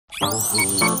Good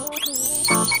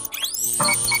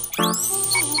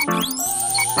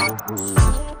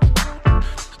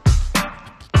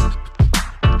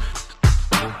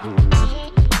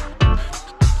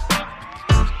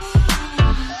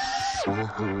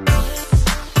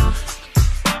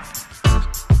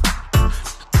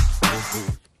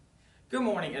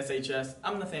morning, SHS.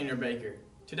 I'm Nathaniel Baker.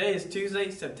 Today is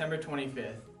Tuesday, September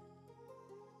 25th.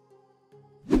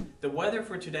 The weather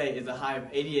for today is a high of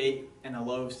 88 and a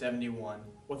low of 71,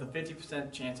 with a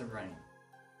 50% chance of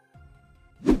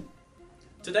rain.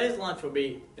 Today's lunch will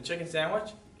be a chicken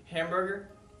sandwich, hamburger,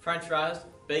 french fries,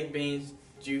 baked beans,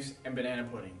 juice, and banana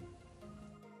pudding.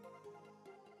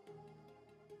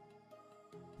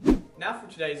 Now for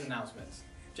today's announcements.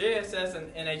 JSS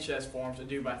and NHS forms are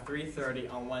due by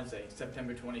 3:30 on Wednesday,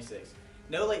 September 26th.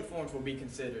 No late forms will be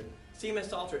considered. See Ms.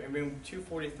 Salter in room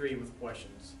 243 with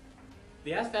questions.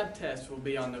 The ASVAB test will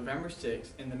be on November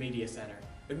 6th in the Media Center.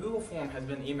 A Google form has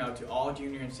been emailed to all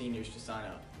junior and seniors to sign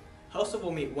up. HOSA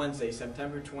will meet Wednesday,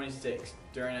 September 26th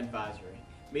during advisory.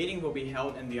 Meeting will be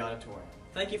held in the auditorium.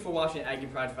 Thank you for watching Aggie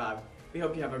Pride 5. We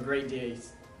hope you have a great day.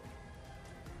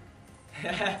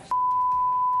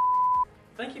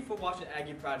 Thank you for watching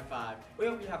Aggie Pride 5. We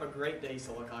hope you have a great day,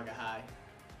 Sylacauga High.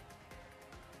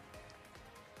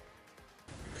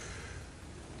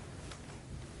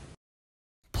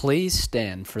 Please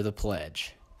stand for the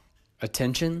pledge.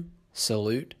 Attention,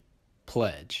 salute,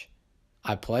 pledge.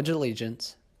 I pledge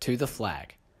allegiance to the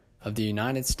flag of the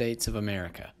United States of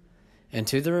America and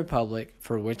to the republic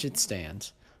for which it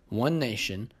stands, one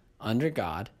nation, under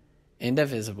God,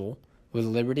 indivisible, with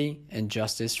liberty and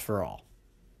justice for all.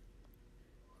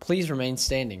 Please remain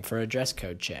standing for a dress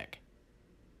code check.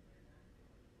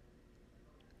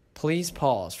 Please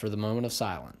pause for the moment of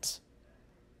silence.